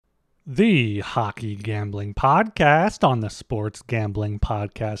The Hockey Gambling Podcast on the Sports Gambling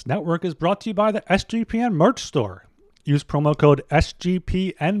Podcast Network is brought to you by the SGPN merch store. Use promo code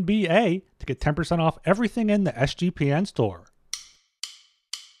SGPNBA to get 10% off everything in the SGPN store.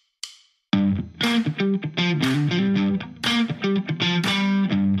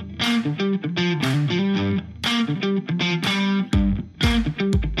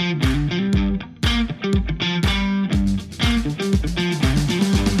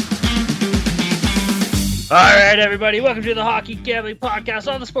 All right, everybody, welcome to the Hockey Gambling Podcast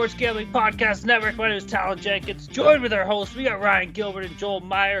on the Sports Gambling Podcast Network. My name is Talon Jenkins, joined with our hosts. We got Ryan Gilbert and Joel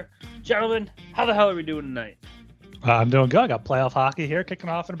Meyer. Gentlemen, how the hell are we doing tonight? I'm doing good. I got playoff hockey here kicking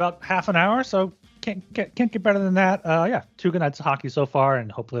off in about half an hour, so can't get better than that. Yeah, 2 good nights of hockey so far,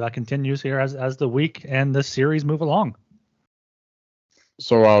 and hopefully that continues here as the week and the series move along.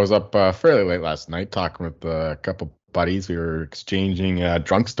 So I was up fairly late last night talking with a couple buddies. We were exchanging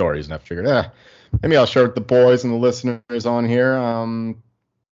drunk stories, and I figured, maybe I'll share with the boys and the listeners on here. One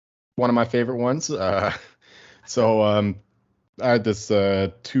of my favorite ones. I had this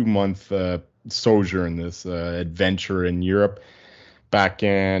 2-month sojourn, this adventure in Europe back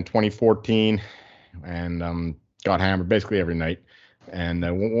in 2014, and got hammered basically every night. And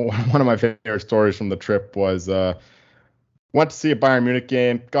one of my favorite stories from the trip was went to see a Bayern Munich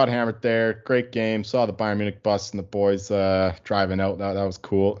game, got hammered there, great game, saw the Bayern Munich bus and the boys driving out. That was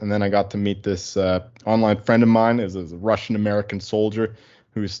cool. And then I got to meet this online friend of mine, is a Russian-American soldier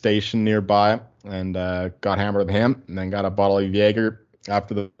who was stationed nearby, and got hammered with him, and then got a bottle of Jaeger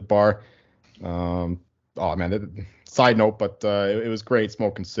after the bar. Side note, but it was great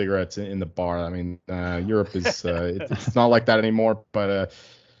smoking cigarettes in the bar. I mean, Europe is it's not like that anymore, but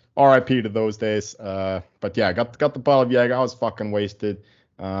RIP to those days. But yeah, got the bottle of Jaeger. I was fucking wasted.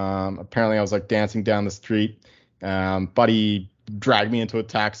 Apparently I was like dancing down the street. Buddy dragged me into a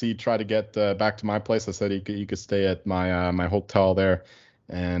taxi, tried to get back to my place. I said he could stay at my hotel there.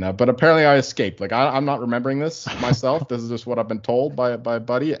 And but apparently I escaped. Like I'm not remembering this myself. This is just what I've been told by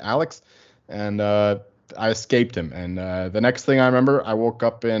buddy Alex. And I escaped him. And the next thing I remember, I woke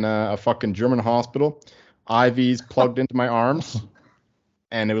up in a fucking German hospital, IVs plugged into my arms.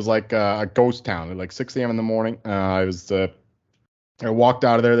 And it was like a ghost town at like 6 a.m. in the morning. I walked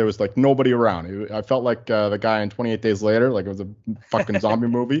out of there. There was like nobody around. I felt like the guy in 28 Days Later, like it was a fucking zombie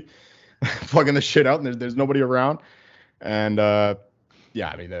movie, plugging the shit out, and there's nobody around. And and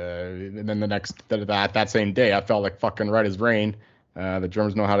then that same day, I felt like fucking right as rain. The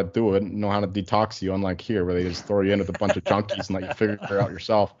Germans know how to do it, know how to detox you, unlike here where they just throw you in with a bunch of junkies and let you figure it out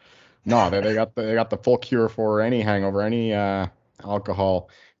yourself. No, they got the full cure for any hangover, any alcohol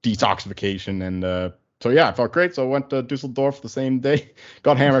detoxification. And so yeah, I felt great. So I went to Dusseldorf the same day,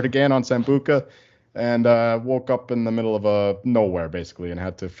 got hammered again on Sambuca, and woke up in the middle of nowhere basically, and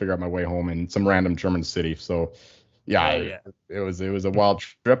had to figure out my way home in some random German city. So yeah, it was a wild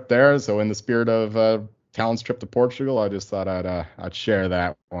trip there. So in the spirit of Talon's trip to Portugal, I just thought I'd share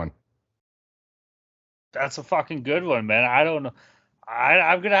that one. That's a fucking good one, man. I don't know.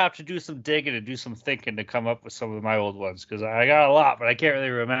 I'm going to have to do some digging and do some thinking to come up with some of my old ones, because I got a lot, but I can't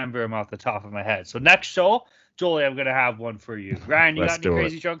really remember them off the top of my head. So next show, Jolie, I'm going to have one for you. Ryan, you got any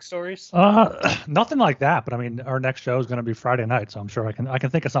crazy drunk stories? Nothing like that, but I mean, our next show is going to be Friday night, so I'm sure I can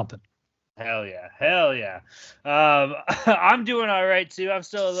think of something. Hell yeah. I'm doing all right, too. I'm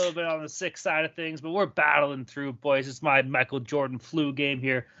still a little bit on the sick side of things, but we're battling through, boys. It's my Michael Jordan flu game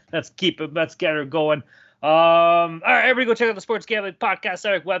here. Let's get her going. All right, everybody go check out the Sports Gambling Podcast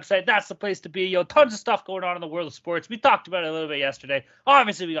Network website. That's the place to be. Tons of stuff going on in the world of sports. We talked about it a little bit yesterday.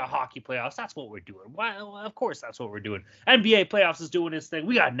 Obviously, we got hockey playoffs. That's what we're doing. Well, of course, that's what we're doing. NBA playoffs is doing its thing.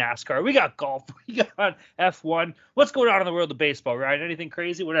 We got NASCAR. We got golf. We got F1. What's going on in the world of baseball, right? Anything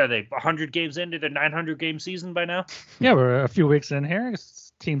crazy? What are they, 100 games into their 900-game season by now? Yeah, we're a few weeks in here.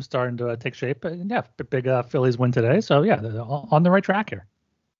 Team's starting to take shape. And yeah, big Phillies win today. So yeah, they're on the right track here.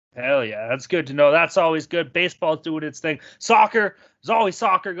 Hell yeah, that's good to know. That's always good. Baseball's doing its thing. Soccer, there's always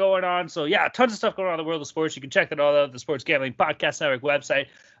soccer going on. So yeah, tons of stuff going on in the world of sports. You can check that all out at the Sports Gambling Podcast Network website.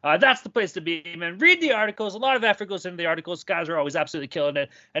 That's the place to be, man. Read the articles. A lot of effort goes into the articles. Guys are always absolutely killing it.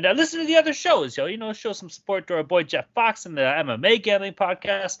 And listen to the other shows, show some support to our boy Jeff Fox and the MMA Gambling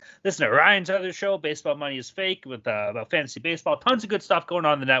Podcast. Listen to Ryan's other show, Baseball Money is Fake, with about fantasy baseball. Tons of good stuff going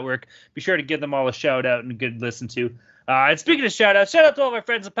on in the network. Be sure to give them all a shout out and a good listen to. And speaking of shout out to all of our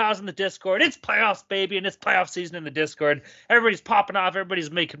friends and pals in the Discord. It's playoffs, baby, and it's playoff season in the Discord. Everybody's popping off. Everybody's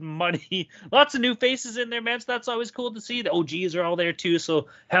making money. Lots of new faces in there, man, so that's always cool to see. The OGs are all there, too, so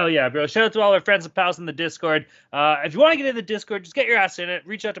hell yeah, bro. Shout out to all our friends and pals in the Discord. If you want to get in the Discord, just get your ass in it.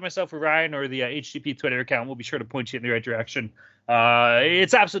 Reach out to myself or Ryan or the HGP Twitter account. We'll be sure to point you in the right direction.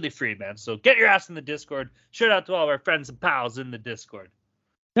 It's absolutely free, man. So get your ass in the Discord. Shout out to all of our friends and pals in the Discord.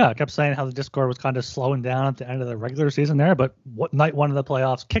 Yeah, I kept saying how the Discord was kind of slowing down at the end of the regular season there, but night one of the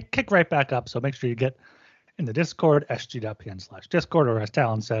playoffs kick right back up. So make sure you get in the Discord, sg.pn/Discord, or as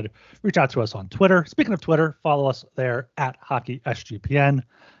Talon said, reach out to us on Twitter. Speaking of Twitter, follow us there at HockeySGPN.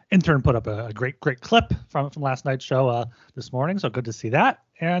 Intern put up a great clip from last night's show this morning, so good to see that.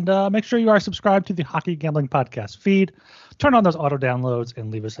 And make sure you are subscribed to the Hockey Gambling Podcast feed. Turn on those auto downloads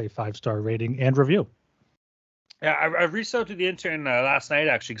and leave us a 5-star rating and review. Yeah, I reached out to the intern last night,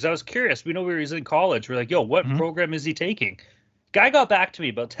 actually, because I was curious. We know he was in college. We're like, yo, what program is he taking? Guy got back to me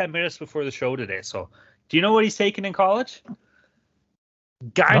about 10 minutes before the show today. So do you know what he's taking in college?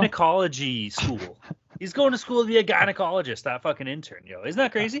 Gynecology school. He's going to school to be a gynecologist, that fucking intern, yo. Isn't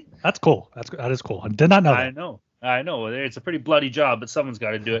that crazy? That's cool. That is cool. I did not know that. I know. It's a pretty bloody job, but someone's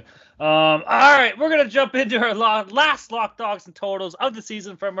got to do it. All right, we're going to jump into our last Lock Dogs and Totals of the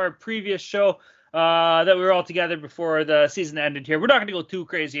season from our previous show that we were all together before the season ended here. We're not going to go too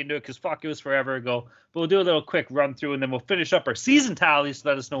crazy into it because fuck, it was forever ago. But we'll do a little quick run through, and then we'll finish up our season tallies to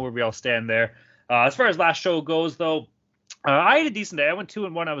let us know where we all stand there. As far as last show goes, though, I had a decent day. I went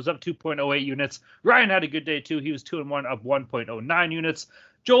 2-1. I was up 2.08 units. Ryan had a good day, too. He was 2-1, up 1.09 units.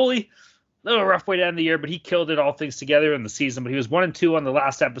 Jolie, a little rough way to end the year, but he killed it all things together in the season. But he was 1-2 on the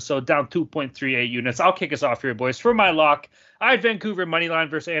last episode, down 2.38 units. I'll kick us off here, boys. For my lock, I had Vancouver moneyline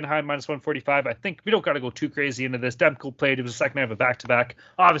versus Anaheim -145. I think we don't got to go too crazy into this. Demko played. It was the second half of back-to-back.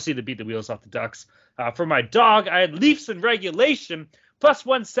 Obviously, to beat the wheels off the Ducks. For my dog, I had Leafs in regulation,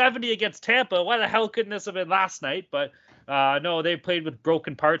 +170 against Tampa. Why the hell couldn't this have been last night? But no, they played with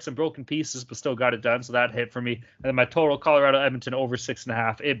broken parts and broken pieces, but still got it done. So that hit for me. And then my total, Colorado Edmonton over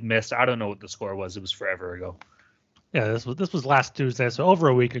 6.5. It missed. I don't know what the score was. It was forever ago. Yeah, this was last Tuesday, so over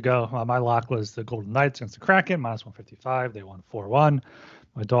a week ago. My lock was the Golden Knights against the Kraken, -155. They won 4-1.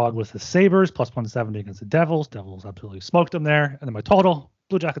 My dog was the Sabres, +170 against the Devils. Devils absolutely smoked them there. And then my total,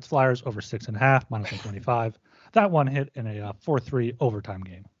 Blue Jackets Flyers over 6.5, -125. That one hit in a 4-3 overtime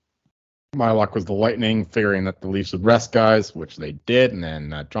game. My luck was the Lightning, figuring that the Leafs would rest guys, which they did, and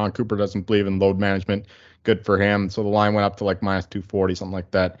then John Cooper doesn't believe in load management. Good for him. So the line went up to like -240, something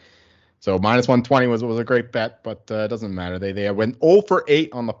like that. So -120 was a great bet, but it doesn't matter. They went 0 for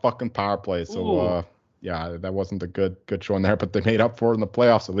 8 on the fucking power play. So yeah, that wasn't a good showing there, but they made up for it in the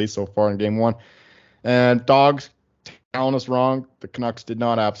playoffs, at least so far in game one. And dogs, telling us wrong. The Canucks did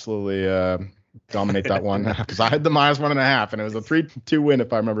not absolutely dominate that one because I had the -1.5, and it was a 3-2 win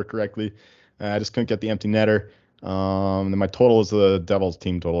if I remember correctly. I just couldn't get the empty netter. Then my total is the Devils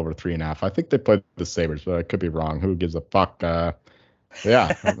team total over 3.5. I think they played the Sabres, but I could be wrong. Who gives a fuck?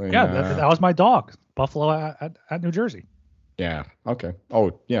 Yeah. I mean, that was my dog, Buffalo at New Jersey. Yeah. Okay.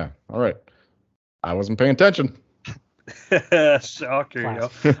 Oh, yeah. All right. I wasn't paying attention. Shocker, yo.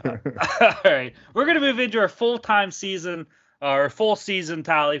 All right. We're going to move into our full-time season, our full season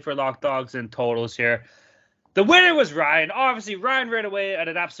tally for Lock Dogs and Totals here. The winner was Ryan. Obviously, Ryan ran away at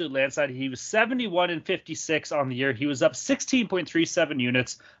an absolute landslide. He was 71-56 on the year. He was up 16.37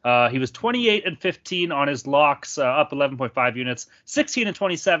 units. He was 28-15 on his locks, up 11.5 units.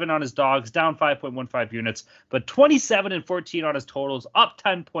 16-27 on his dogs, down 5.15 units. But 27-14 on his totals, up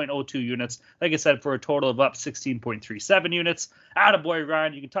 10.02 units. Like I said, for a total of up 16.37 units. Attaboy,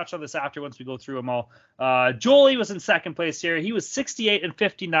 Ryan. You can touch on this after once we go through them all. Jolie was in second place here. He was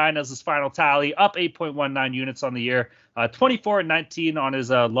 68-59 as his final tally, up 8.19 units on the year. 24-19 on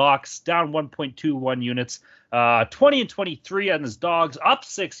his locks, down 1.21 units. 20-23 on his dogs, up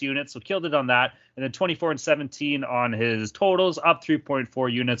 6 units, so killed it on that. And then 24-17 on his totals, up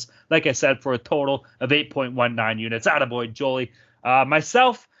 3.4 units. Like I said, for a total of 8.19 units. Attaboy, Jolie.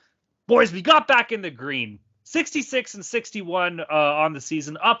 Myself, boys, we got back in the green. 66-61 on the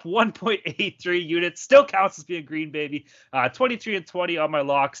season, up 1.83 units. Still counts as being green, baby. 23-20 on my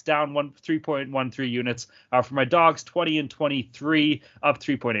locks, down 3.13 units. For my dogs, 20-23, up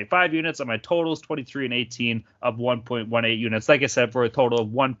 3.85 units. On my totals, 23-18, up 1.18 units. Like I said, for a total of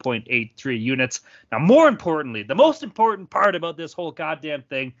 1.83 units. Now, more importantly, the most important part about this whole goddamn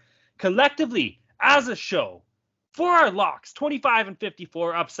thing, collectively, as a show, for our locks,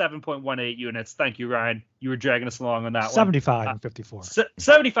 25-54, up 7.18 units. Thank you, Ryan. You were dragging us along on that 75-54.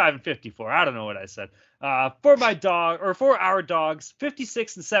 75-54. I don't know what I said. For my dog, or for our dogs,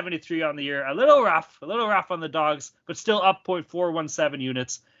 56-73 on the year. A little rough on the dogs, but still up 0.417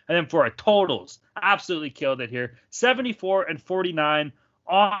 units. And then for our totals, absolutely killed it here. 74-49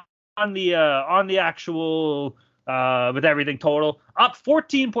 on the actual. With everything total, up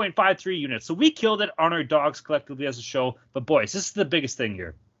 14.53 units. So we killed it on our dogs collectively as a show. But boys, this is the biggest thing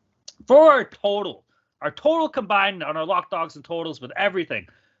here. For our total, our total combined on our lock dogs and totals with everything.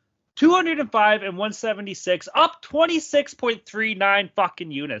 205 and 176, up 26.39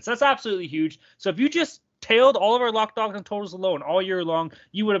 fucking units. That's absolutely huge. So if you just tailed all of our lock dogs and totals alone all year long,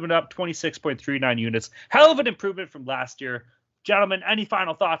 you would have been up 26.39 units. Hell of an improvement from last year. Gentlemen, any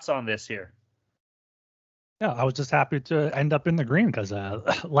final thoughts on this here? Yeah, I was just happy to end up in the green because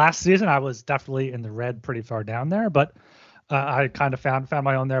last season I was definitely in the red pretty far down there, but I kind of found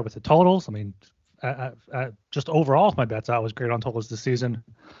my own there with the totals. I mean, just overall, my bets, I was great on totals this season.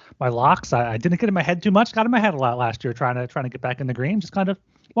 My locks, I didn't get in my head too much. Got in my head a lot last year trying to get back in the green. Just kind of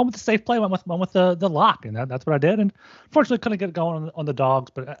went with the safe play, went with the lock, and that's what I did. And fortunately, couldn't get it going on the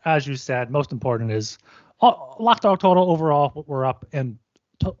dogs. But as you said, most important is lock dog total overall we're up, and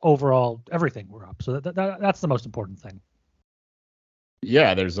overall everything we're up. So that's the most important thing.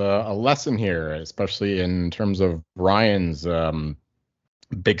 Yeah, there's a lesson here, especially in terms of Ryan's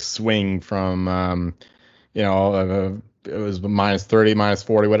big swing from it was minus 30, minus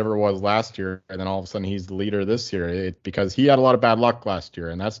 40, whatever it was last year, and then all of a sudden he's the leader this year. Because he had a lot of bad luck last year,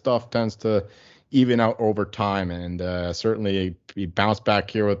 and that stuff tends to even out over time. And certainly he bounced back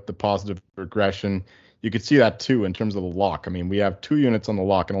here with the positive regression. You could see that too in terms of the lock. I mean, we have 2 units on the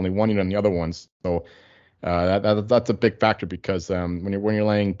lock and only 1 unit on the other ones. So that's a big factor because when you're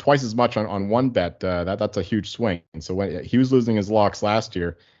laying twice as much on one bet, that's a huge swing. And so when he was losing his locks last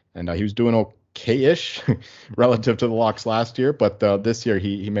year, and he was doing okay-ish relative to the locks last year, but this year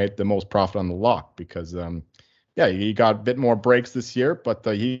he made the most profit on the lock because he got a bit more breaks this year, but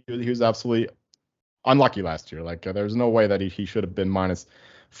he was absolutely unlucky last year. Like there's no way that he should have been minus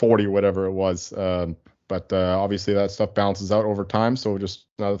 40 or whatever it was. But obviously that stuff balances out over time. So just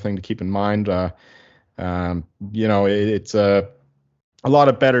another thing to keep in mind. It's a lot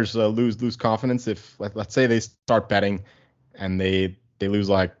of bettors lose confidence if let's say they start betting and they lose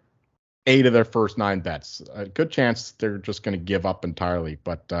like 8 of their first 9 bets. A good chance they're just going to give up entirely.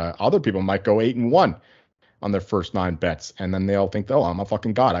 But other people might go 8-1 on their first 9 bets, and then they'll think, oh, I'm a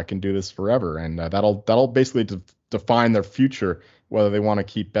fucking god, I can do this forever, and that'll basically define their future, whether they want to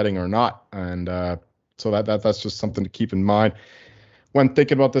keep betting or not. And so that's just something to keep in mind when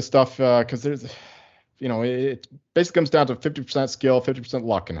thinking about this stuff, because there's, it basically comes down to 50% skill, 50%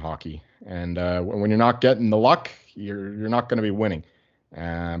 luck in hockey. And when you're not getting the luck, you're not going to be winning.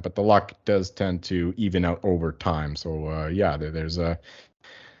 But the luck does tend to even out over time. So there's a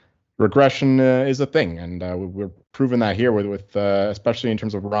regression is a thing, and we're proving that here with especially in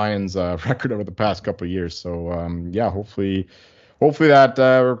terms of Ryan's record over the past couple of years. So hopefully that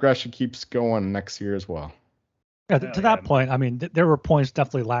regression keeps going next year as well. Yeah, to that point, I mean, there were points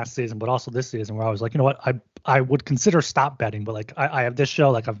definitely last season, but also this season where I was like, you know what, I would consider stop betting, but like I have this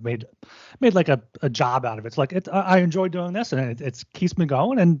show, like I've made like a job out of it. It's like I enjoy doing this, and it keeps me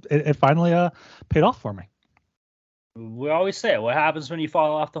going, and it finally paid off for me. We always say, what happens when you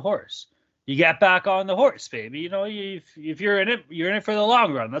fall off the horse? You get back on the horse, baby. If you're in it, you're in it for the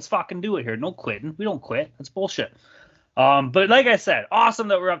long run. Let's fucking do it here. No quitting. We don't quit. That's bullshit. But like I said, awesome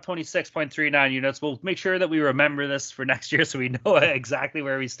that we're up 26.39 units. We'll make sure that we remember this for next year so we know exactly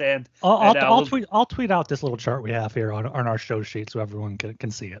where we stand. I'll tweet out this little chart we have here on our show sheet so everyone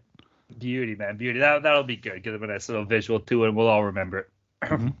can see it. Beauty, man, beauty. That'll be good. Give them a nice little visual too, and we'll all remember it.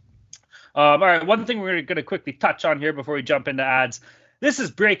 Mm-hmm. All right, one thing we're going to quickly touch on here before we jump into ads. This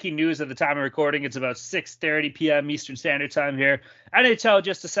is breaking news at the time of recording. It's about 6:30 p.m. Eastern Standard Time here. NHL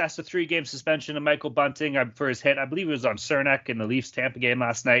just assessed a 3-game suspension of Michael Bunting for his hit. I believe it was on Cernak in the Leafs-Tampa game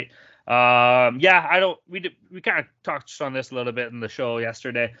last night. We kind of touched on this a little bit in the show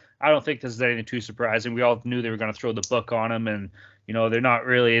yesterday. I don't think this is anything too surprising. We all knew they were going to throw the book on him, and they're not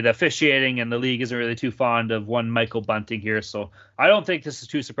really, the officiating and the league isn't really too fond of one Michael Bunting here. So I don't think this is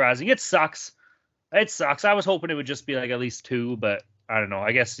too surprising. It sucks. I was hoping it would just be like at least 2, but I don't know.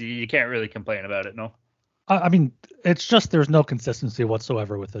 I guess you can't really complain about it, no? I mean, it's just there's no consistency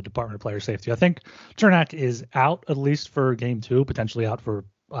whatsoever with the Department of Player Safety. I think Cernak is out at least for game 2, potentially out for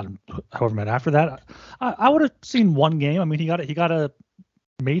however many after that. I would have seen 1 game. I mean, he got a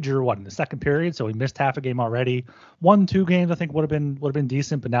major in the second period, so he missed half a game already. 1-2 games I think would have been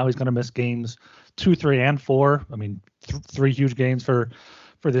decent, but now he's going to miss games 2, 3, and 4. I mean, 3 huge games for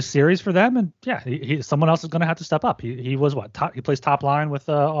this series for them, and someone else is going to have to step up. He was he plays top line with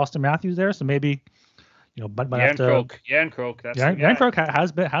Austin Matthews there, so maybe but Jan Krok. Jan Krok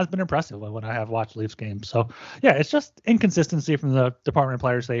has been impressive when I have watched Leafs games. So it's just inconsistency from the Department of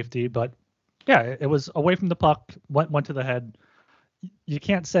Player Safety, but it was away from the puck, went to the head. You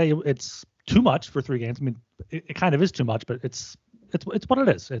can't say it's too much for 3 games. I mean, it kind of is too much, but it's what it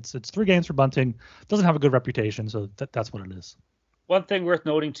is. It's 3 games for Bunting. Doesn't have a good reputation, so that's what it is. One thing worth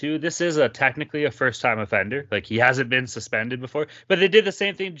noting too, this is technically a first-time offender. Like he hasn't been suspended before, but they did the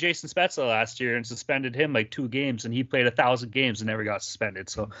same thing to Jason Spezza last year and suspended him like 2 games, and he played 1,000 games and never got suspended.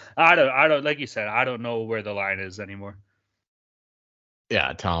 So I don't like you said, I don't know where the line is anymore.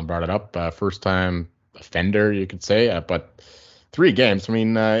 Yeah, Tom brought it up. First-time offender, you could say, but 3 games. I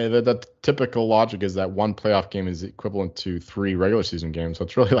mean, the typical logic is that 1 playoff game is equivalent to 3 regular season games. So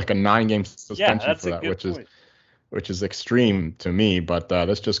it's really like a 9-game suspension for that, which is extreme to me. But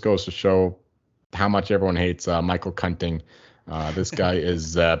this just goes to show how much everyone hates Michael Cunting. This guy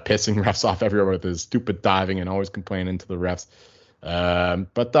is pissing refs off everywhere with his stupid diving and always complaining to the refs.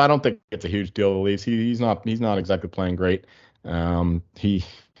 But I don't think it's a huge deal to the Leafs. He's not exactly playing great. He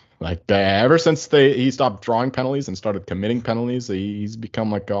ever since he stopped drawing penalties and started committing penalties, he's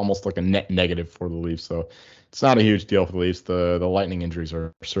become almost like a net negative for the Leafs. So it's not a huge deal for the Leafs. The Lightning injuries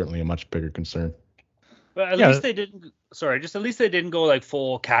are certainly a much bigger concern. But at least they didn't. Sorry, just at least they didn't go like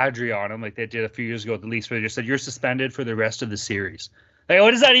full Kadri on him like they did a few years ago at the Leafs, where they just said you're suspended for the rest of the series. Like,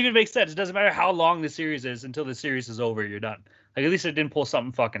 what does that even make sense? It doesn't matter how long the series is until the series is over. You're done. Like, at least they didn't pull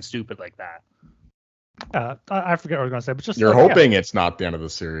something fucking stupid like that. I forget what I was gonna say, but just you're hoping it's not the end of the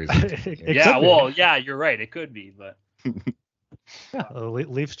series. Yeah, you're right. It could be, but. Yeah, the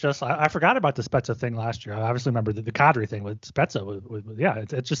Leafs just I forgot about the Spezza thing last year. I obviously remember the Kadri thing with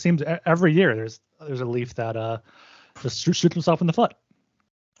Spezza. It just seems every year there's a Leaf that just shoots himself in the foot.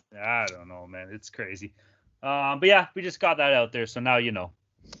 I don't know, man. It's crazy. But yeah, we just got that out there, so now you know.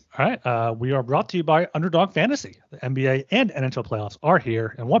 All right, we are brought to you by Underdog Fantasy. The NBA and NHL playoffs are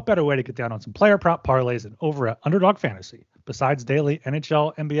here, and what better way to get down on some player prop parlays than over at Underdog Fantasy? Besides daily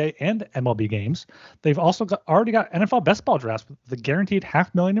NHL, NBA, and MLB games, they've also already got NFL best ball drafts with the guaranteed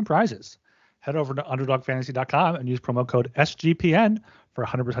 $500,000 in prizes. Head over to UnderdogFantasy.com and use promo code SGPN for a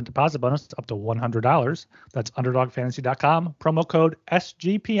 100% deposit bonus up to $100. That's UnderdogFantasy.com, promo code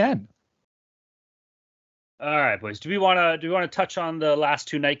SGPN. All right, boys. Do we want to touch on the last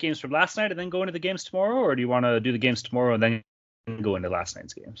 2 night games from last night and then go into the games tomorrow, or do you want to do the games tomorrow and then go into last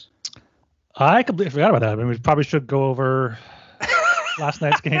night's games? I completely forgot about that. I mean, we probably should go over last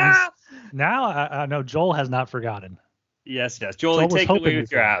night's games. Now, I know Joel has not forgotten. Yes. Joel, take it away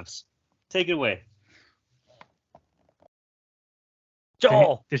with your abs. Take it away.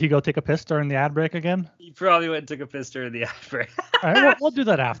 Joel! Did he go take a piss during the ad break again? He probably went and took a piss during the ad break. All right, we'll do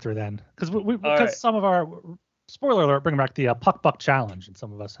that after then. Because some of our... Spoiler alert, bring back the Puck Buck Challenge, and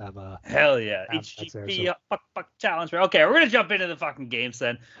some of us have hell yeah, HGP Puck Buck Challenge. Okay, we're gonna jump into the fucking games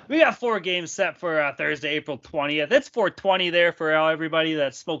then. We got 4 games set for Thursday, April 20th. It's 420 there for everybody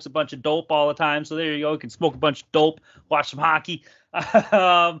that smokes a bunch of dope all the time. So there you go, you can smoke a bunch of dope, watch some hockey.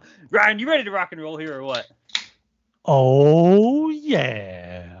 Ryan, you ready to rock and roll here or what? Oh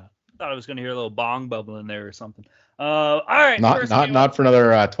yeah. Thought I was gonna hear a little bong bubble in there or something. All right. Not for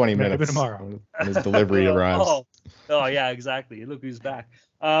another 20 minutes. Maybe tomorrow. When his delivery arrives. Oh, yeah, exactly. Look who's back.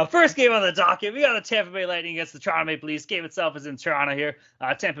 First game on the docket, we got the Tampa Bay Lightning against the Toronto Maple Leafs. Game itself is in Toronto here.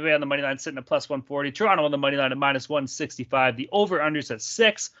 Tampa Bay on the money line sitting at plus 140. Toronto on the money line at minus 165. The over-under's at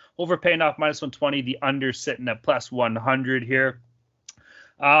 6. Over paying off minus 120. The under sitting at plus 100 here.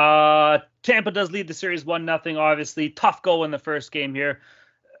 Tampa does lead the series 1-0, obviously. Tough goal in the first game here.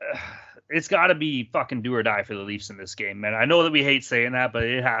 It's got to be fucking do or die for the Leafs in this game, man. I know that we hate saying that, but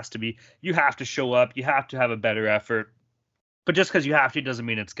it has to be. You have to show up. You have to have a better effort. But just because you have to doesn't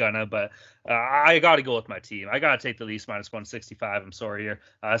mean it's gonna. But I got to go with my team. I got to take the Leafs minus 165. I'm sorry here.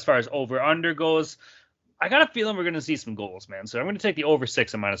 As far as over-under goes, I got a feeling we're going to see some goals, man. So I'm going to take the over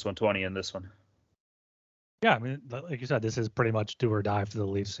 6 and minus 120 in this one. Yeah, I mean, like you said, this is pretty much do or die for the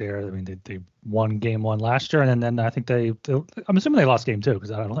Leafs here. I mean, they won game 1 last year, and then I think I'm assuming they lost game 2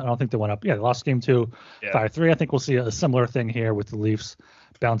 because I don't think they went up. Yeah, they lost game 2, 5-3. I think we'll see a similar thing here with the Leafs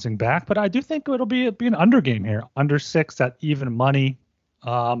bouncing back, but I do think it'll be an under game here, under 6 at even money.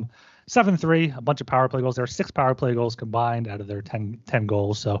 7-3, a bunch of power play goals. There are 6 power play goals combined out of their 10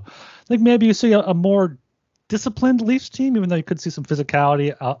 goals. So I think maybe you see a more disciplined Leafs team, even though you could see some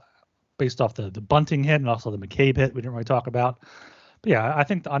physicality based off the Bunting hit and also the McCabe hit we didn't really talk about. But yeah, I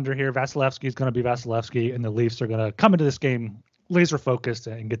think the under here, Vasilevsky is going to be Vasilevsky, and the Leafs are going to come into this game laser focused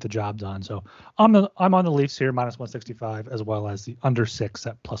and get the job done. So I'm on the Leafs here, minus 165, as well as the under 6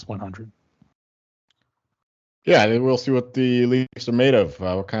 at plus 100. Yeah, we'll see what the Leafs are made of,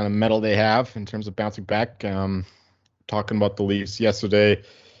 what kind of metal they have in terms of bouncing back. Talking about the Leafs yesterday,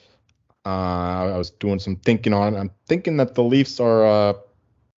 I was doing some thinking on it. I'm thinking that the Leafs are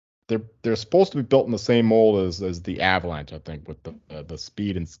they're supposed to be built in the same mold as the Avalanche, I think, with the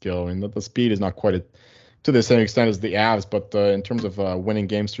speed and skill. I mean, the speed is not quite to the same extent as the Avs, but in terms of winning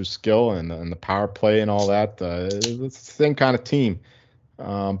games through skill and the power play and all that, it's the same kind of team.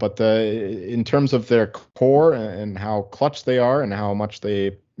 But in terms of their core and how clutch they are and how much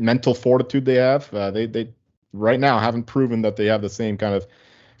mental fortitude they have, they right now haven't proven that they have the same kind of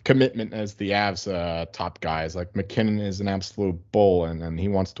commitment as the Avs top guys. Like McKinnon is an absolute bull, and he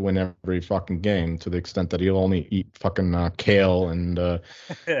wants to win every fucking game to the extent that he'll only eat fucking kale and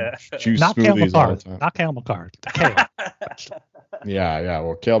juice Not Cale smoothies all the McCarr. time. Not Cale McCarr. Kale. Yeah.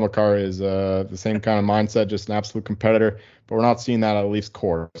 Well, Cale McCarr is the same kind of mindset, just an absolute competitor. But we're not seeing that at Leafs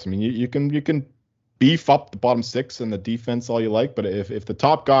core. I mean, you can beef up the bottom six and the defense all you like, but if the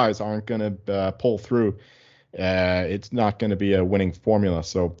top guys aren't going to pull through, it's not going to be a winning formula.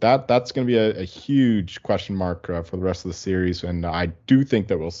 So that's going to be a huge question mark for the rest of the series. And I do think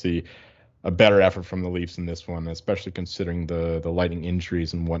that we'll see a better effort from the Leafs in this one, especially considering the Lightning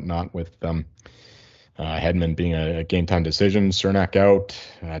injuries and whatnot with Hedman being a game time decision, Cernak out.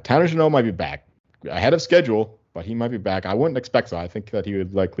 Tanner Jeannot might be back ahead of schedule, but he might be back. I wouldn't expect so. I think that he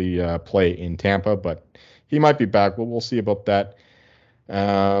would likely play in Tampa, but he might be back. We'll see about that.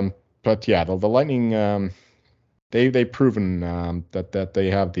 But yeah, the Lightning, they've proven that they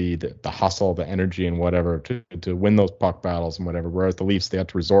have the hustle, the energy, and whatever to win those puck battles and whatever. Whereas the Leafs, they have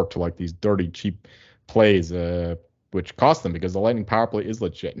to resort to like these dirty, cheap plays, which cost them because the Lightning power play is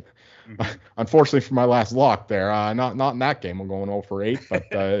legit. Mm-hmm. Unfortunately for my last lock there, not in that game. I'm going 0 for 8, but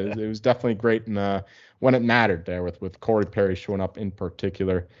it was definitely great when it mattered there with Corey Perry showing up in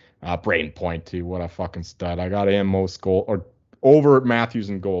particular. Braden Point too, what a fucking stud. I got him most goal or over Matthews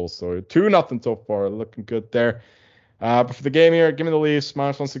in goals, so 2-0 so far, looking good there. But for the game here, give me the Leafs,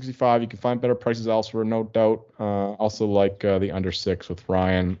 -165. You can find better prices elsewhere, no doubt. Also like the under 6 with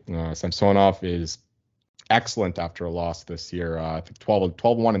Ryan. Samsonov is excellent after a loss this year. I think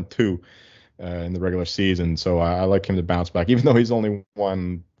 12-1-2 in the regular season. So I like him to bounce back, even though he's only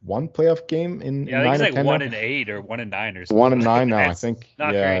won one playoff game in 9 he's or like 10 1-8 or 1-9 or something. 1-9 now, I think.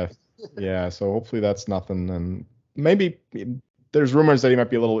 Not great. Yeah. So hopefully that's nothing. And maybe there's rumors that he might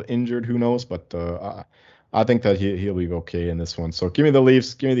be a little injured. Who knows? But I think that he'll be okay in this one. So give me the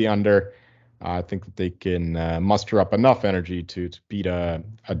Leafs. Give me the under. I think that they can muster up enough energy to beat a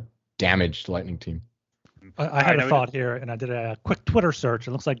damaged Lightning team. I had a thought here, and I did a quick Twitter search.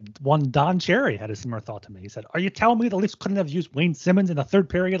 It looks like one Don Cherry had a similar thought to me. He said, "Are you telling me the Leafs couldn't have used Wayne Simmons in the third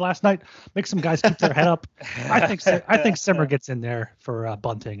period last night? Make some guys keep their head up." I think Simmer gets in there for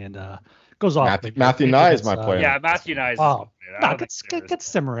bunting and goes off. Matthew Nye is my player. Yeah, Matthew Nye is. Get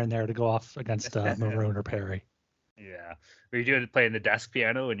Simmer in there to go off against Maroon or Perry. Yeah, were you doing playing the desk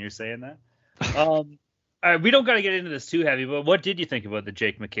piano when you're saying that? We don't got to get into this too heavy, but what did you think about the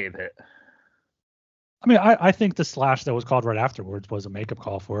Jake McCabe hit? I mean, I think the slash that was called right afterwards was a makeup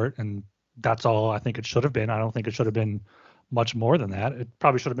call for it, and that's all I think it should have been. I don't think it should have been much more than that. It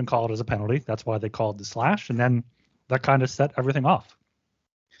probably should have been called as a penalty. That's why they called the slash, and then that kind of set everything off.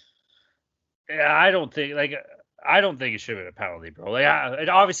 Yeah, I don't think it should have been a penalty, bro. It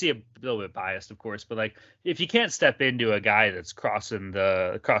obviously a little bit biased, of course, but if you can't step into a guy that's crossing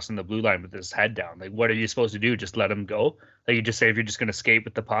the blue line with his head down, what are you supposed to do? Just let him go? You just say if you're just gonna skate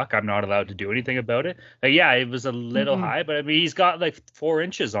with the puck, I'm not allowed to do anything about it. Yeah, it was a little high, but I mean he's got 4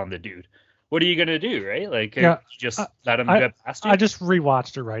 inches on the dude. What are you gonna do, right? Just let him get past you. I just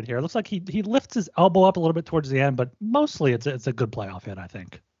rewatched it right here. It looks like he lifts his elbow up a little bit towards the end, but mostly it's a good playoff hit, I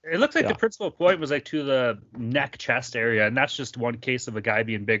think. It looks like the principal point was to the neck chest area, and that's just one case of a guy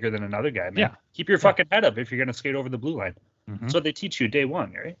being bigger than another guy, man. Yeah. Keep your fucking head up if you're gonna skate over the blue line. Mm-hmm. That's what they teach you day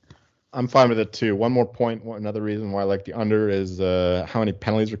one, right? I'm fine with it too. One more point. Another reason why I like the under is how many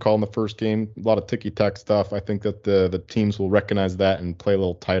penalties were called in the first game. A lot of ticky-tack stuff. I think that the teams will recognize that and play a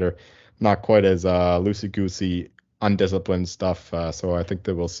little tighter. Not quite as loosey-goosey, undisciplined stuff. So I think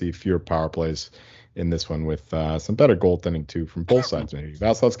that we'll see fewer power plays in this one with some better goaltending too from both sides. Maybe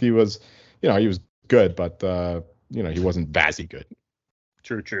Vasilevsky was, he was good, but he wasn't Vazzy good.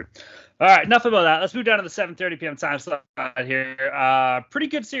 True. All right, enough about that. Let's move down to the 7:30 p.m. time slot here. Pretty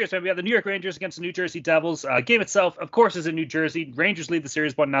good series, man. We have the New York Rangers against the New Jersey Devils. Game itself, of course, is in New Jersey. Rangers lead the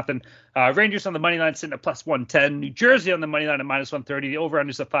series 1-0. Rangers on the money line sitting at +110. New Jersey on the money line at -130. The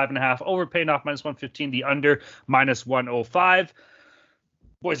over-under is at 5.5. Over paying off -115. The under -105.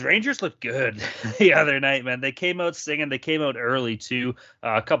 Boys, Rangers looked good the other night, man. They came out singing. They came out early, too.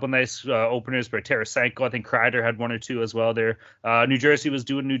 A couple nice openers by Tarasenko. I think Kreider had 1 or 2 as well there. New Jersey was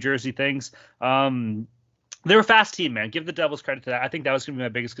doing New Jersey things. They're a fast team, man. Give the Devils credit to that. I think that was going to be my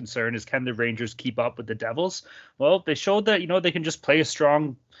biggest concern is can the Rangers keep up with the Devils? Well, they showed that, they can just play a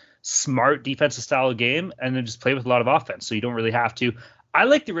strong, smart defensive style game and then just play with a lot of offense. So you don't really have to. I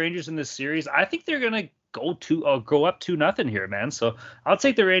like the Rangers in this series. I think they're going to go up 2-0 here, man. So I'll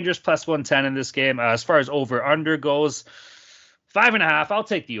take the Rangers plus 110 in this game. As far as over under goes, 5.5. I'll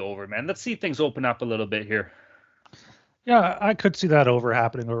take the over, man. Let's see things open up a little bit here. Yeah, I could see that over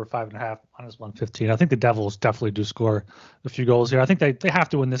happening over 5.5 minus 115. I think the Devils definitely do score a few goals here. I think they have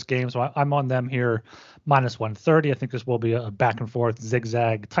to win this game, so I'm on them here minus 130. I think this will be a back and forth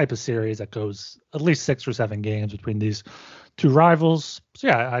zigzag type of series that goes at least 6 or 7 games between these two rivals. So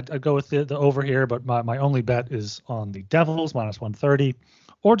yeah, I'd go with the over here, but my only bet is on the Devils minus 130,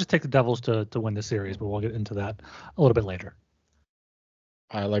 or just take the Devils to win the series, but we'll get into that a little bit later.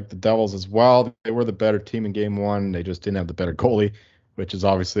 I like the Devils as well. They were the better team in game one. They just didn't have the better goalie, which is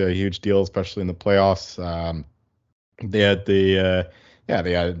obviously a huge deal, especially in the playoffs. They had they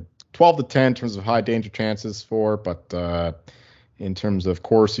had 12 to 10 in terms of high danger chances for, but in terms of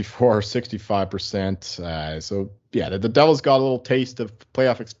Corsi for 65%. So yeah, the Devils got a little taste of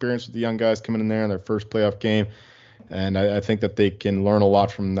playoff experience with the young guys coming in there in their first playoff game. And I think that they can learn a lot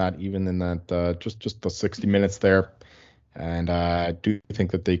from that, even in that just the 60 minutes there. And I do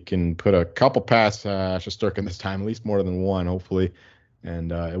think that they can put a couple past Shesterkin this time, at least more than one, hopefully,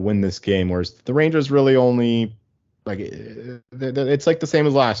 and win this game. Whereas the Rangers really only, like, it's like the same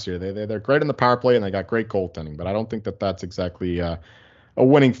as last year. They're great in the power play and they got great goaltending, but I don't think that that's exactly a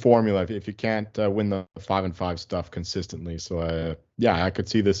winning formula if you can't win the 5-5 stuff consistently. So yeah, I could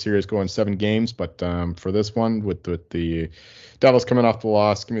see this series going 7 games, but for this one with the Devils coming off the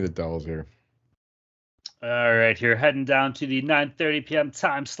loss, give me the Devils here. All right, here heading down to the 9:30 p.m.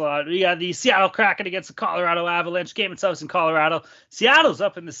 time slot. We got the Seattle Kraken against the Colorado Avalanche. Game itself in Colorado. Seattle's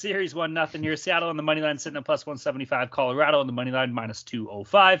up in the series 1-0 here. Seattle on the money line sitting at plus 175. Colorado on the money line minus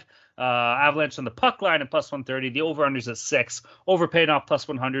 205. Avalanche on the puck line at plus 130. The over-under's at 6. Over paying off plus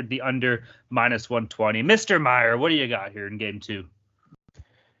 100. The under minus 120. Mr. Meyer, what do you got here in game 2?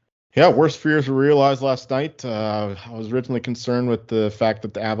 Yeah, worst fears were realized last night. I was originally concerned with the fact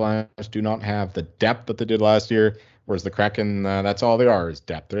that the Avalanche do not have the depth that they did last year, whereas the Kraken, that's all they are is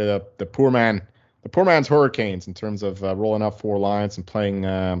depth. They're the poor man's Hurricanes in terms of rolling up 4 lines and playing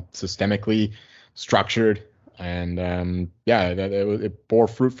systemically structured. And it bore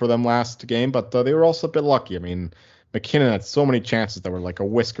fruit for them last game, but they were also a bit lucky. I mean, McKinnon had so many chances that were like a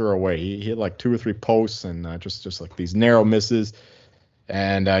whisker away. He hit like 2 or 3 posts and just like these narrow misses.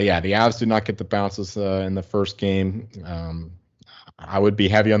 And the Avs did not get the bounces in the first game. I would be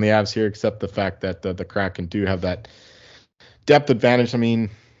heavy on the Avs here, except the fact that the Kraken do have that depth advantage. I mean,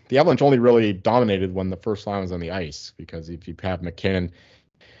 the Avalanche only really dominated when the first line was on the ice, because if you have McKinnon,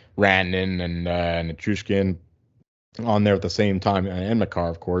 Rantanen, and Nichushkin on there at the same time, and Makar,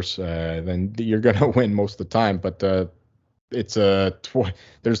 of course, then you're going to win most of the time. But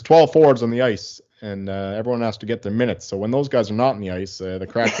there's 12 forwards on the ice, and everyone has to get their minutes. So when those guys are not on the ice, the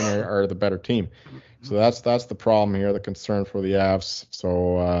Kraken are the better team. So that's the problem here, the concern for the Avs.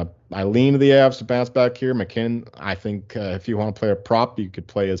 So I lean to the Avs to bounce back here. McKinnon, I think if you want to play a prop, you could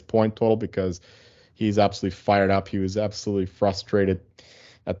play his point total, because he's absolutely fired up. He was absolutely frustrated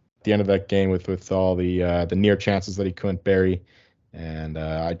at the end of that game with all the near chances that he couldn't bury. And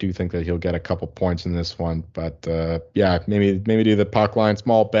I do think that he'll get a couple points in this one. But maybe do the puck line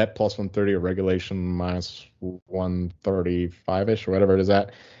small bet plus 130 or regulation minus 135-ish or whatever it is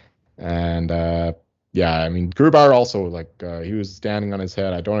at. And I mean, Grubauer also, he was standing on his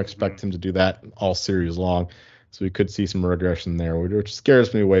head. I don't expect him to do that all series long. So we could see some regression there, which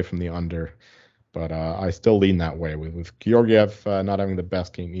scares me away from the under. But I still lean that way with Georgiev not having the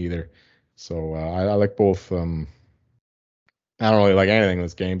best game either. So I like both. I don't really like anything in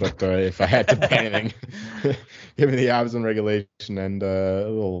this game, but if I had to bet anything, give me the Avs in regulation and a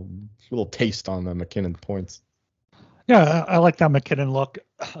little taste on the McKinnon points. Yeah, I like that McKinnon look.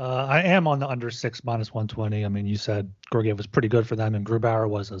 I am on the under 6 minus 120. I mean, you said Georgiev was pretty good for them, and Grubauer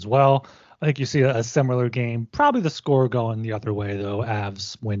was as well. I think you see a similar game. Probably the score going the other way, though.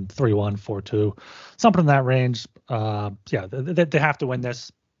 Avs win 3-1, 4-2, something in that range. They have to win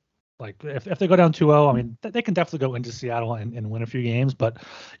this. Like, if they go down 2-0, I mean, they can definitely go into Seattle and win a few games, but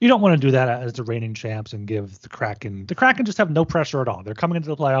you don't want to do that as the reigning champs and give the Kraken just have no pressure at all. They're coming into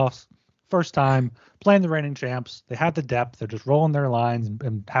the playoffs, first time, playing the reigning champs. They have the depth. They're just rolling their lines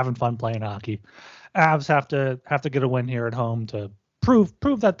and having fun playing hockey. Avs have to get a win here at home to prove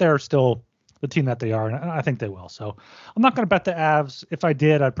that they're still the team that they are, and I think they will. So I'm not going to bet the Avs. If I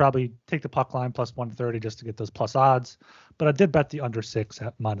did, I'd probably take the puck line plus 130 just to get those plus odds. But I did bet the under 6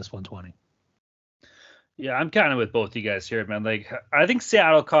 at minus 120. Yeah, I'm kind of with both you guys here, man. Like, I think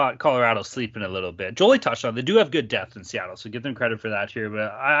Seattle caught Colorado sleeping a little bit. Jolie touched on it. They do have good depth in Seattle, so give them credit for that here.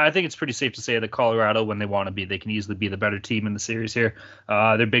 But I think it's pretty safe to say that Colorado, when they want to be, they can easily be the better team in the series here.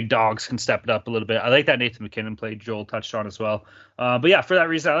 Their big dogs can step it up a little bit. I like that Nathan McKinnon played. Joel touched on as well. But yeah, for that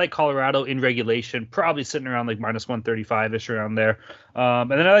reason, I like Colorado in regulation, probably sitting around like minus 135-ish around there.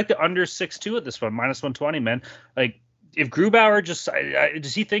 And then I like the under 6-2 at this one, minus 120, man. Like, if Grubauer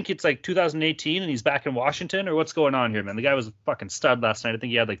does he think it's like 2018 and he's back in Washington, or what's going on here, man? The guy was a fucking stud last night. I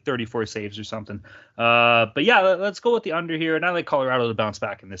think he had like 34 saves or something. But yeah, let's go with the under here. And I like Colorado to bounce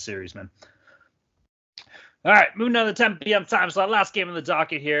back in this series, man. All right, moving on to the 10 p.m. time slot. Last game on the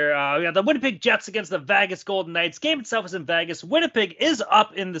docket here. We got the Winnipeg Jets against the Vegas Golden Knights. Game itself is in Vegas. Winnipeg is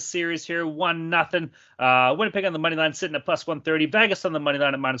up in the series here, 1-0. Winnipeg on the money line sitting at plus 130. Vegas on the money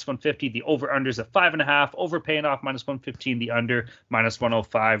line at minus 150. The over-unders at 5.5. Over paying off minus 115. The under minus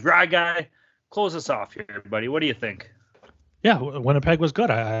 105. Rye guy, close us off here, buddy. What do you think? Yeah, Winnipeg was good.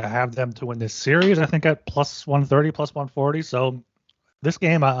 I have them to win this series, I think at plus 130, plus 140. So this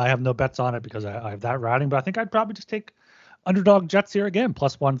game, I have no bets on it because I have that routing, but I think I'd probably just take underdog Jets here again,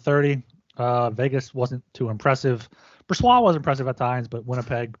 plus 130. Vegas wasn't too impressive. Brossoit was impressive at times, but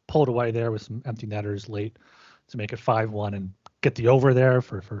Winnipeg pulled away there with some empty netters late to make it 5-1 and get the over there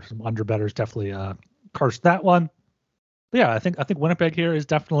for some under bettors. Definitely cursed that one. But yeah, I think Winnipeg here is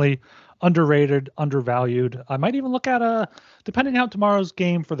definitely underrated, undervalued. I might even look at depending how tomorrow's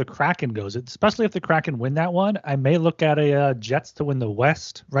game for the Kraken goes, especially if the Kraken win that one, I may look at a Jets to win the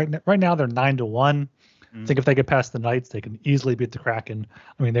West. Right now they're 9-1. I think if they get past the Knights, they can easily beat the Kraken.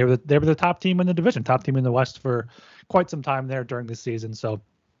 I mean, they were the top team in the division, top team in the West for quite some time there during the season. So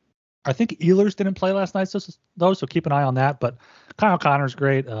I think Ehlers didn't play last night, so keep an eye on that. But Kyle Connor's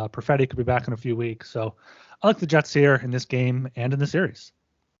great. Perfetti could be back in a few weeks. So I like the Jets here in this game and in the series.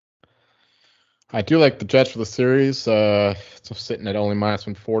 I do like the Jets for the series. So sitting at only minus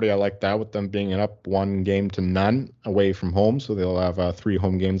 140, I like that with them being up 1-0 away from home. So they'll have 3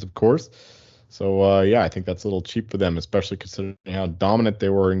 home games, of course. So, yeah, I think that's a little cheap for them, especially considering how dominant they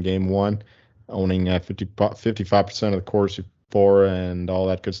were in game 1, owning 55% of the Corsi for and all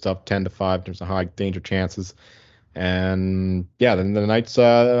that good stuff, 10-5 in terms of high danger chances. And yeah, then the Knights,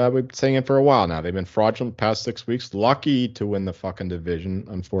 we've been saying it for a while now. They've been fraudulent the past 6 weeks. Lucky to win the fucking division.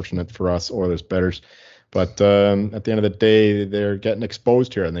 Unfortunate for us Oilers bettors. But at the end of the day, they're getting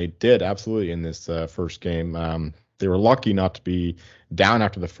exposed here, and they did absolutely in this first game. They were lucky not to be down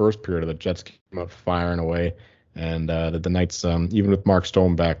after the first period. The Jets came out firing away, and the Knights, even with Mark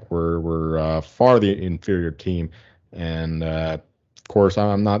Stone back, were far the inferior team. And of course,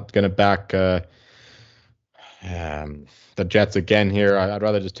 I'm not going to back the Jets again here. I'd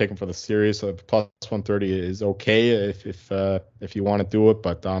rather just take them for the series. So plus 130 is okay if you want to do it,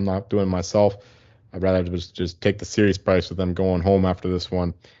 but I'm not doing it myself. I'd rather just take the series price with them going home after this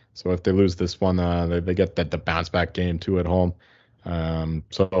one. So if they lose this one, they get the bounce back game too at home.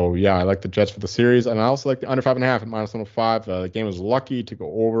 So yeah, I like the Jets for the series, and I also like the under 5.5 at minus 105. The game was lucky to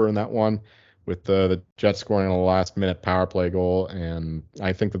go over in that one, with the Jets scoring a last-minute power play goal, and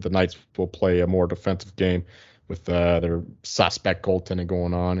I think that the Knights will play a more defensive game with their suspect goaltending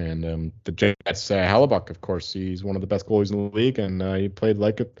going on. And the Jets, Hellebuck, of course, he's one of the best goalies in the league, and he played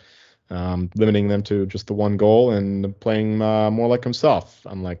like it, limiting them to just the one goal and playing more like himself.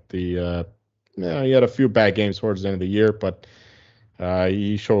 Unlike he had a few bad games towards the end of the year, but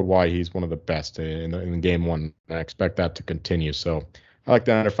he showed why he's one of the best in game 1. I expect that to continue. So I like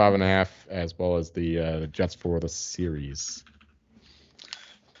the under 5.5 as well as the Jets for the series.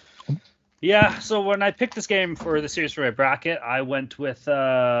 Yeah, so when I picked this game for the series for my bracket, I went with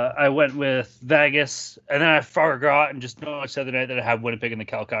Vegas, and then I forgot and just noticed the other night that I had Winnipeg in the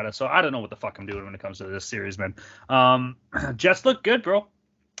Calcutta. So I don't know what the fuck I'm doing when it comes to this series, man. Jets look good, bro.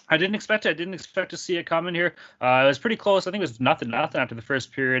 I didn't expect it. I didn't expect to see it coming here. It was pretty close. I think it was nothing after the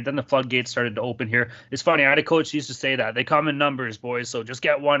first period. Then the floodgates started to open here. It's funny. I had a coach who used to say that they come in numbers, boys. So just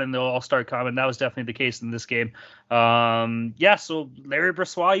get one and they'll all start coming. That was definitely the case in this game. Yeah. So Larry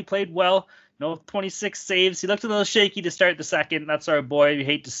Brossoit, he played well. 26 saves. He looked a little shaky to start the second. That's our boy. You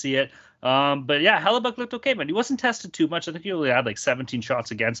hate to see it. But yeah, Hellebuck looked okay, man. He wasn't tested too much. I think he only had like 17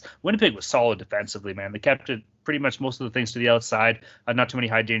 shots against. Winnipeg was solid defensively, man. They kept it pretty much most of the things to the outside. Not too many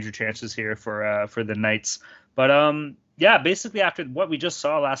high danger chances here for the Knights. But yeah, basically after what we just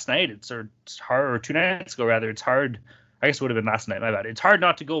saw last night, it's hard, or 2 nights ago rather, it's hard. I guess it would have been last night, my bad. It's hard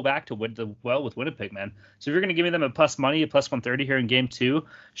not to go back to with Winnipeg, man. So if you're going to give me them a plus money, a plus 130 here in game 2,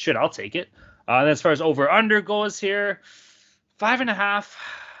 shit, I'll take it. And as far as over-under goes here, 5.5.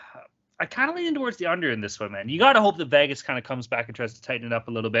 I kind of lean towards the under in this one, man. You got to hope that Vegas kind of comes back and tries to tighten it up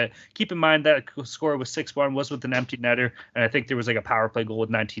a little bit. Keep in mind that score was 6-1, was with an empty netter, and I think there was like a power play goal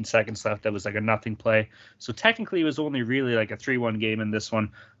with 19 seconds left that was like a nothing play. So technically it was only really like a 3-1 game in this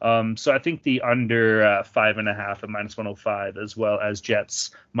one. So I think the under 5.5 at -105, as well as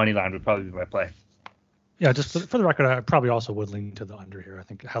Jets money line would probably be my play. Yeah, just for the record, I probably also would lean to the under here. I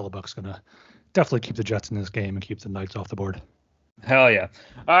think Hellebuck's going to definitely keep the Jets in this game and keep the Knights off the board. Hell yeah.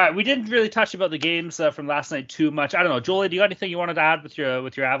 All right, we didn't really touch about the games from last night too much. I don't know, Jolie, do you got anything you wanted to add with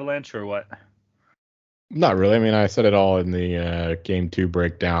your Avalanche or what? Not really. I mean, I said it all in the game 2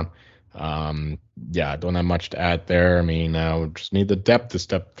 breakdown. Yeah, I don't have much to add there. I mean, we just need the depth to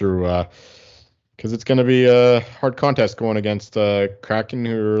step through because it's going to be a hard contest going against Kraken,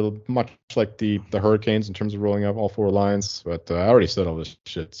 who are much like the Hurricanes in terms of rolling up all 4 lines. But I already said all this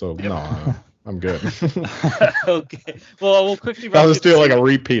shit, so yep. No, I'm good. Okay. Well, we'll quickly. I'll just do like a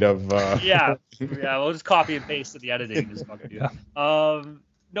repeat of. Yeah. We'll just copy and paste at the editing. Yeah. No,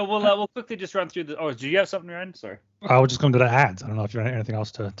 we'll quickly just run through the. Oh, do you have something, Ryan? Sorry. I was just going to go to ads. I don't know if you have anything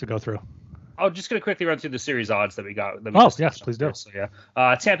else to go through. I'm just going to quickly run through the series odds that we got. Yes, please do. So, yeah.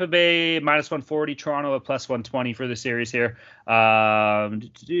 Tampa Bay -140, Toronto at +120 for the series here. Where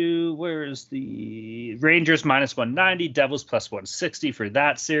is the Rangers -190, Devils +160 for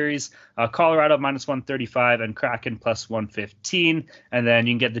that series. Colorado -135 and Kraken +115. And then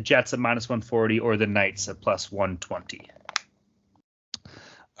you can get the Jets at -140 or the Knights at +120.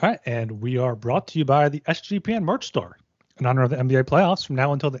 All right, and we are brought to you by the SGPN merch store. In honor of the NBA playoffs, from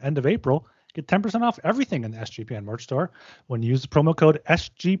now until the end of April, get 10% off everything in the SGPN merch store when you use the promo code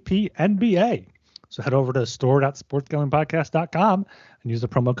SGPNBA. So head over to store.sportsgamblingpodcast.com and use the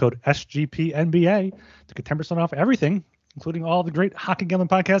promo code SGPNBA to get 10% off everything, including all the great Hockey Gambling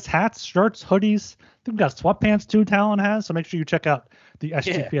Podcast hats, shirts, hoodies. I think we've got sweatpants too, Talon has. So make sure you check out the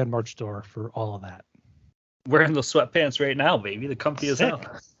SGPN merch store for all of that. Wearing those sweatpants right now, baby. The comfy as hell.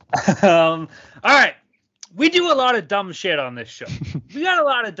 All right. We do a lot of dumb shit on this show. We got a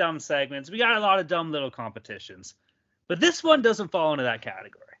lot of dumb segments. We got a lot of dumb little competitions. But this one doesn't fall into that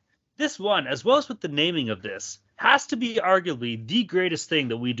category. This one, as well as with the naming of this, has to be arguably the greatest thing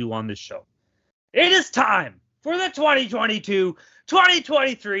that we do on this show. It is time for the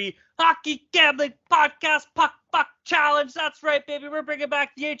 2022-2023 Hockey Gambling Podcast Puck Buck Challenge. That's right, baby. We're bringing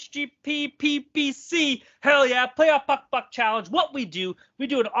back the HGP PPC. Hell yeah. Playoff Puck Buck Challenge. What we do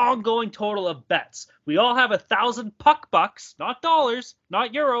an ongoing total of bets. We all have 1,000 puck bucks, not dollars,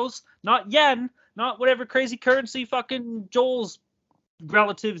 not euros, not yen, not whatever crazy currency fucking Joel's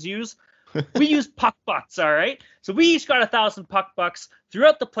relatives use. We use puck bucks, all right? So we each got 1,000 puck bucks.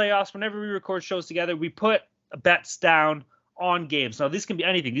 Throughout the playoffs, whenever we record shows together, we put bets down on games. Now, these can be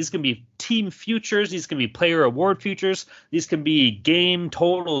anything. These can be team futures. These can be player award futures. These can be game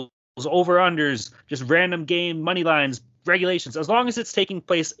totals, over-unders, just random game money lines, regulations. As long as it's taking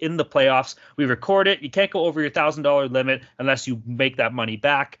place in the playoffs, we record it. You can't go over your $1,000 limit unless you make that money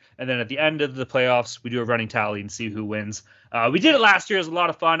back. And then at the end of the playoffs, we do a running tally and see who wins. We did it last year. It was a lot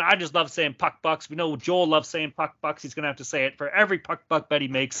of fun. I just love saying puck bucks. We know Joel loves saying puck bucks. He's going to have to say it for every puck buck bet he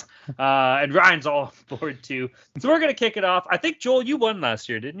makes. And Ryan's all on board too. So we're going to kick it off. I think, Joel, you won last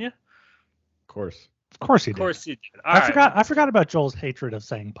year, didn't you? Of course. Of course he did. Of course you did. I forgot about Joel's hatred of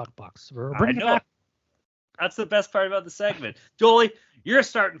saying puck bucks. We're bringing it back. That's the best part about the segment. Jolie, you're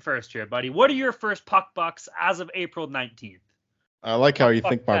starting first here, buddy. What are your first puck bucks as of April 19th? I like how you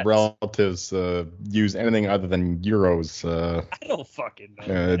think my relatives use anything other than euros. I don't fucking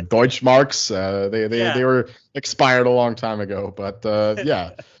know. Deutschmarks. They were expired a long time ago, but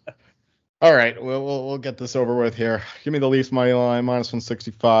yeah. All right, we'll get this over with here. Give me the Leafs money line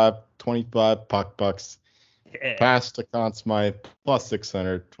 -165, 25 puck bucks. Yeah. Pass to Conn Smythe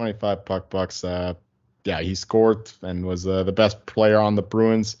 +600, 25 puck bucks. Yeah, he scored and was the best player on the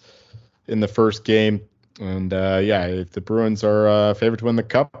Bruins in the first game. And yeah, if the Bruins are favored to win the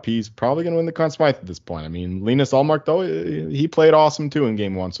cup, he's probably going to win the Conn Smythe at this point. I mean, Linus Ullmark, though, he played awesome too in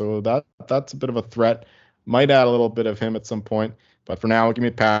game 1, so that's a bit of a threat. Might add a little bit of him at some point, but for now, give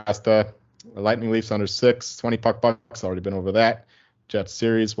me past Lightning Leafs under 6, 20 puck bucks. Already been over that. Jets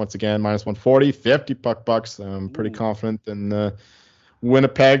series once again -140, 50 puck bucks. I'm pretty confident in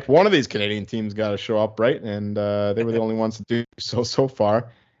Winnipeg. One of these Canadian teams got to show up, right? And they were the only ones to do so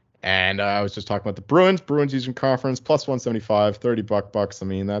far. And I was just talking about the Bruins Eastern Conference +175, 30 bucks. I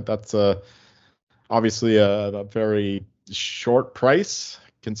mean, that's obviously a very short price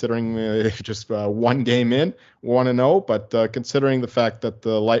considering just one game in, 1-0. But considering the fact that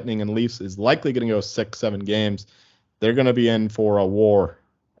the Lightning and Leafs is likely going to go 6-7 games, they're going to be in for a war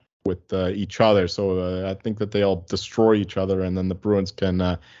with each other. So I think that they'll destroy each other, and then the Bruins can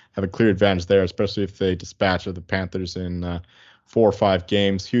have a clear advantage there, especially if they dispatch of the Panthers in 4 or 5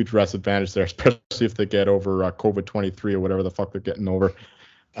 games. Huge rest advantage there, especially if they get over COVID-23 or whatever the fuck they're getting over.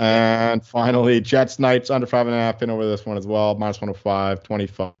 And finally, Jets Knights under 5.5 pin over this one as well. Minus 105,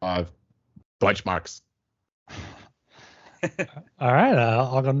 25. Benchmarks. All right,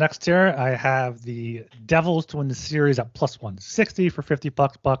 I'll go next here. I have the Devils to win the series at plus 160 for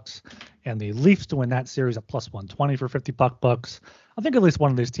 $50 and the Leafs to win that series at plus 120 for $50. I think at least one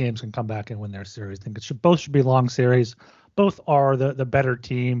of these teams can come back and win their series. I think both should be long series. Both are the better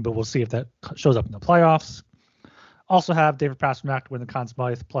team, but we'll see if that shows up in the playoffs. Also have David Pastrnak to win the Conn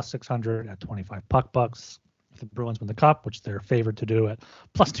Smythe plus 600 at $25. If the Bruins win the Cup, which they're favored to do at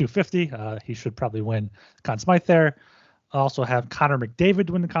plus 250, he should probably win the Conn Smythe there. I also have Connor McDavid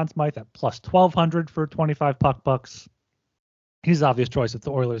to win the Conn Smythe at plus 1,200 for $25. He's the obvious choice if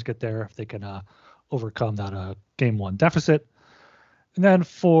the Oilers get there, if they can overcome that game 1 deficit. And then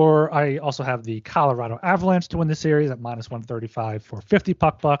I also have the Colorado Avalanche to win the series at minus 135 for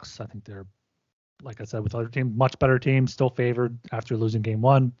 $50. I think they're, like I said, with other teams, much better team, still favored after losing game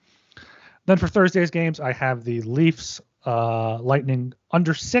 1. Then for Thursday's games, I have the Leafs Lightning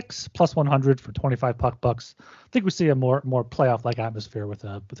under 6 plus 100 for $25. I think we see a more playoff-like atmosphere with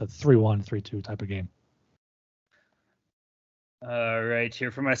a 3-1, 3-2 type of game. All right, here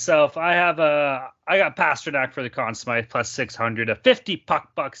for myself, I got Pastrnak for the Conn Smythe plus 600, a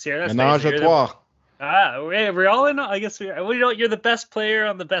 $50 here. That's Ménage à trois. We're all in. I guess you're the best player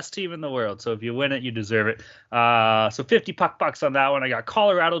on the best team in the world. So if you win it, you deserve it. So $50 on that one. I got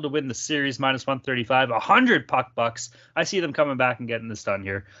Colorado to win the series minus 135, $100. I see them coming back and getting this done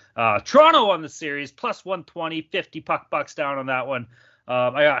here. Toronto on the series plus 120, $50 down on that one.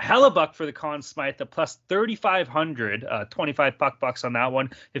 I got Hellebuck for the Conn Smythe at plus 3,500, $25 on that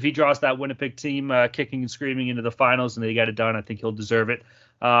one. If he draws that Winnipeg team kicking and screaming into the finals and they get it done, I think he'll deserve it.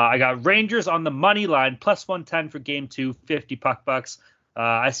 I got Rangers on the money line, plus 110 for game 2, $50.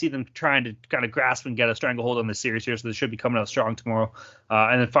 I see them trying to kind of grasp and get a stranglehold on the series here, so they should be coming out strong tomorrow.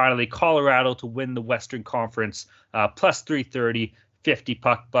 And then finally, Colorado to win the Western Conference, plus 330,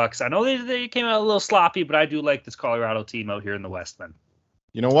 $50. I know they came out a little sloppy, but I do like this Colorado team out here in the West, man.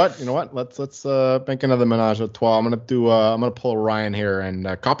 You know what? Let's make another menage a trois. I'm gonna pull a Ryan here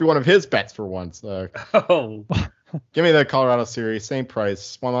and copy one of his bets for once. Give me the Colorado series, same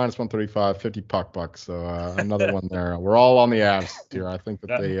price, minus 135, $50. So another one there. We're all on the Avs here. I think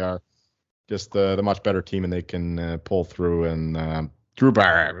that they are just the much better team and they can pull through. And Drew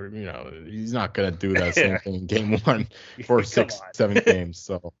Barr, he's not gonna do that same thing in game 1 for 6-7 games.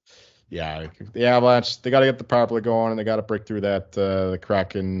 So. Yeah, the Avalanche, they got to get the power play going, and they got to break through that the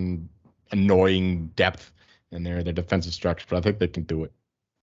Kraken annoying depth in their defensive structure. But I think they can do it.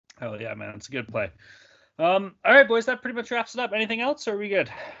 Oh, yeah, man. It's a good play. All right, boys, that pretty much wraps it up. Anything else, or are we good?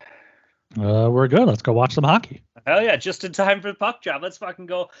 We're good. Let's go watch some hockey. Hell yeah, just in time for the puck drop. Let's fucking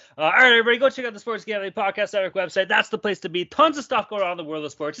go. All right, everybody, go check out the Sports Gambling Podcast Network website. That's the place to be. Tons of stuff going on in the world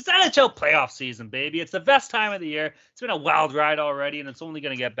of sports. It's NHL playoff season, baby. It's the best time of the year. It's been a wild ride already, and it's only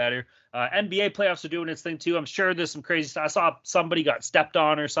going to get better. NBA playoffs are doing its thing, too. I'm sure there's some crazy stuff. I saw somebody got stepped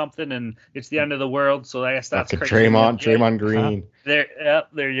on or something, and it's the end of the world, so I guess that's crazy. Draymond Green.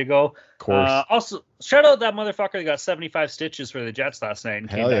 There you go. Of course. Also, shout out that motherfucker that got 75 stitches for the Jets last night.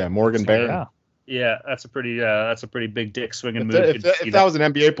 Hell yeah, Morgan Barron. Yeah, that's a pretty big dick swinging move. If that was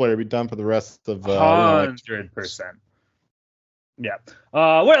an NBA player, he'd be done for the rest of 100%. Yeah.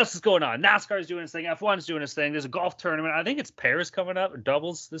 What else is going on? NASCAR's doing its thing. F1's doing its thing. There's a golf tournament. I think it's pairs coming up, or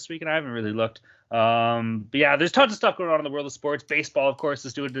doubles this weekend. I haven't really looked. But yeah, there's tons of stuff going on in the world of sports. Baseball, of course,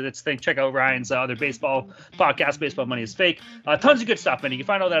 is doing its thing. Check out Ryan's other baseball podcast, Baseball Money is Fake. Tons of good stuff, man. You can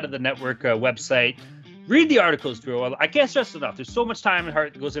find all that at the network website. Read the articles, Drew. I can't stress enough. There's so much time and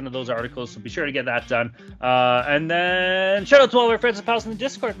heart that goes into those articles, so be sure to get that done. And then shout out to all our friends and pals in the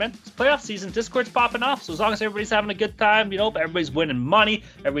Discord, man. It's playoff season. Discord's popping off, so as long as everybody's having a good time, everybody's winning money,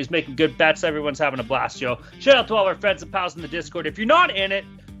 everybody's making good bets, everyone's having a blast, yo. Shout out to all our friends and pals in the Discord. If you're not in it,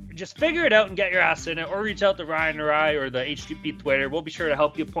 just figure it out and get your ass in it, or reach out to Ryan or I or the HGP Twitter. We'll be sure to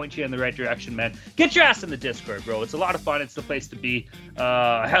help you, point you in the right direction, man. Get your ass in the Discord, bro. It's a lot of fun. It's the place to be.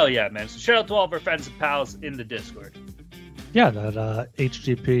 Hell yeah, man. So shout out to all of our friends and pals in the Discord. Yeah, that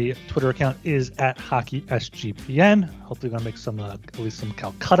HGP Twitter account is at HockeySGPN. Hopefully going to make some at least some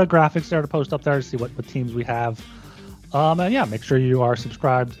Calcutta graphics there to post up there to see what teams we have. And yeah, make sure you are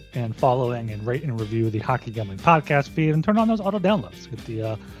subscribed and following and rate and review the Hockey Gambling Podcast feed and turn on those auto downloads. Get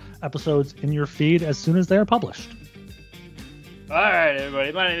the episodes in your feed as soon as they are published. All right,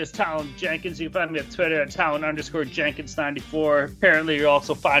 everybody. My name is Talon Jenkins. You can find me on Twitter at Talon_Jenkins94. Apparently, you'll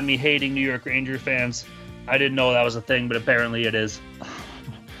also find me hating New York Ranger fans. I didn't know that was a thing, but apparently it is.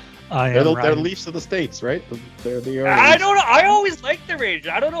 They're the Leafs of the States, right? They're I don't know. I always liked the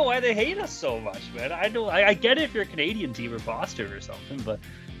Rangers. I don't know why they hate us so much, man. I get it if you're a Canadian team or Boston or something, but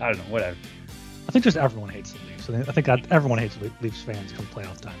I don't know. Whatever. I think just everyone hates the Leafs. I think everyone hates Leafs fans come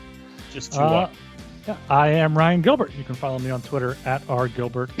playoff time. Just too long. Yeah, I am Ryan Gilbert. You can follow me on Twitter at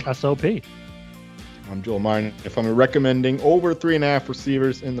rgilbertsop. I'm Joel Martin. If I'm recommending over 3.5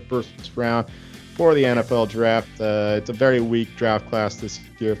 receivers in the first round for the NFL draft, it's a very weak draft class this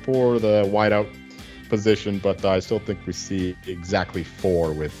year for the wideout position, but I still think we see exactly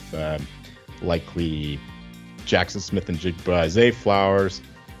 4 with likely Jackson Smith and Jigba, Zay Flowers,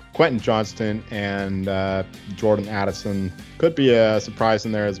 Quentin Johnston, and Jordan Addison. Could be a surprise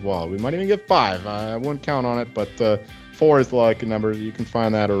in there as well. We might even get 5. I wouldn't count on it, but 4 is the likely number. You can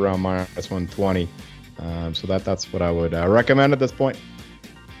find that around -120. So that's what I would recommend at this point.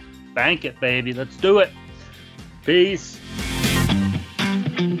 Bank it, baby. Let's do it. Peace.